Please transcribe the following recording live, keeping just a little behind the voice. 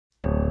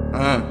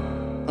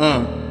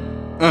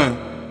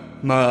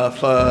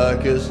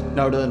Motherfuckers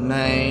know the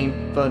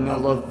name,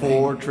 Vanilla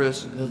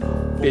Fortress.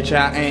 Bitch,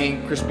 I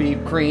ain't Krispy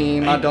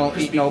Kreme, I don't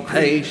eat no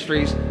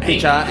pastries.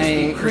 Bitch, I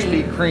ain't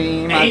Krispy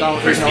Kreme, I don't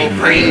eat no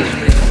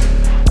pastries.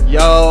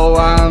 Yo,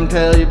 I'm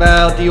telling you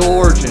about the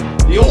origin.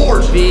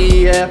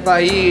 VF,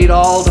 I eat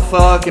all the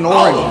fucking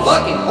oranges.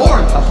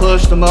 I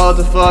push the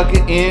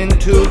motherfucker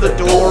into the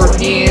door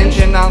hinge,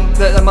 and I'm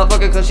that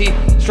motherfucker cause he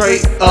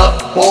straight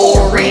up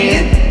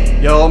boring.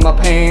 Yo, my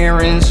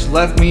parents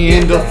left me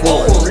in the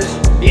forest,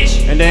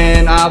 and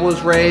then I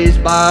was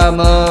raised by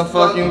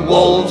motherfucking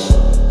wolves.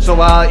 So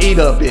I eat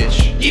a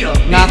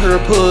bitch, not her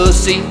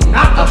pussy.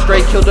 I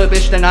straight kill the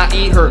bitch, then I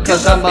eat her,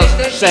 cause I'm a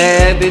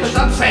savage.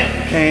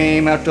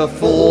 Came out the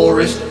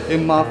forest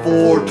in my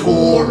Ford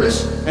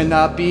Taurus, and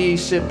I be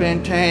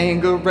sipping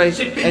Tanqueray.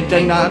 And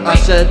then I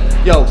said,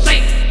 yo,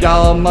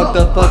 y'all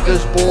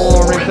motherfuckers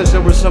boring, cause there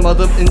were some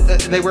other,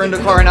 they were in the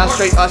car, and I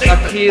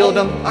killed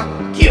them.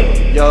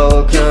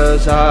 Yo,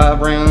 cause I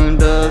ran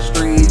the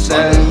streets,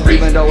 and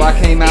even though I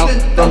came out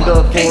from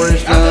the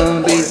forest,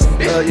 young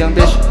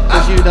bitch,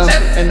 cause you dumb,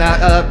 and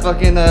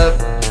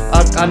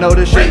I know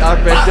the shit, I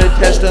read the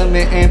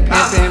testament and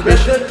pimpin'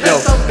 bitch. Yo,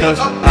 cause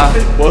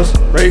I was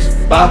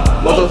raised by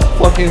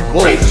motherfucking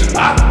wolves.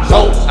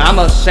 So I'm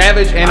a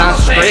savage and I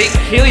straight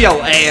kill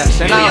your ass,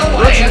 and I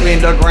put you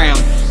in the ground,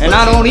 and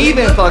I don't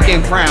even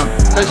fucking frown,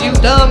 cause you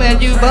dumb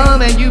and you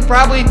bum and you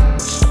probably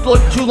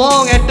look too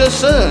long at the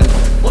sun.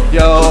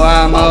 Yo,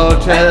 I'ma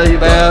tell you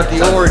about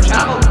the origin.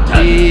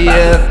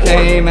 VF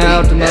came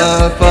out the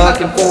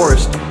motherfucking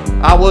forest.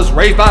 I was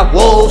raised by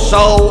wolves,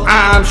 so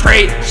I'm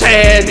straight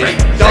savage.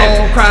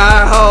 Don't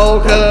cry, ho,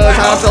 cause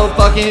I'm so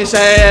fucking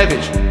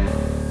savage.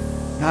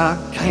 I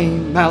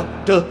came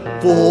out the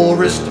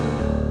forest,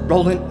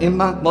 rolling in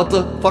my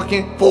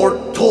motherfucking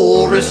Ford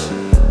Taurus.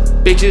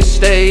 Bitches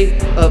stay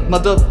up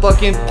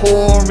motherfucking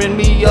pouring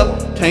me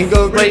up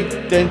Tanqueray,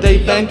 then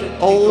they bend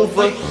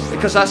over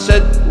because I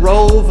said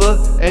Rover,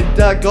 and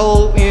I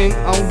go in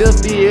on the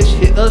bitch,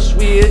 hit a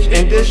switch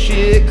and this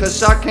shit,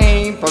 cause I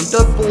came from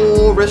the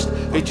forest.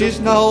 Bitches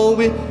know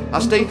it, I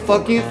stay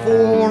fucking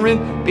foreign,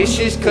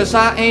 bitches, cause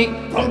I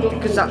ain't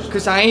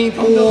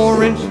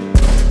foreign.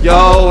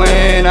 Yo,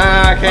 and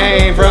I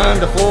came from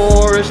the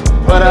forest,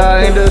 but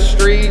I in the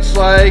streets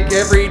like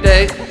every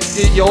day.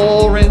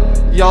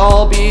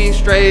 Y'all be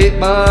straight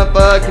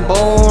motherfucking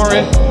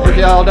boring. If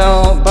y'all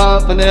don't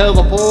bump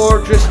Vanilla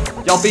Fortress,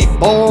 y'all be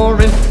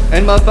boring,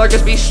 and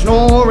motherfuckers be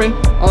snoring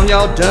on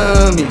y'all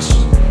dummies.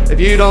 If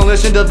you don't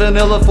listen to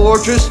Vanilla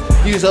Fortress,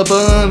 you's a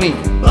bummy.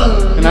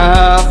 And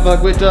I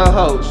fuck with the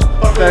hoes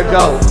that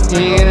go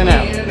in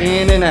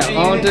and out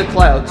on the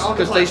clouds,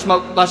 cause they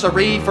smoke lots of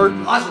reefer.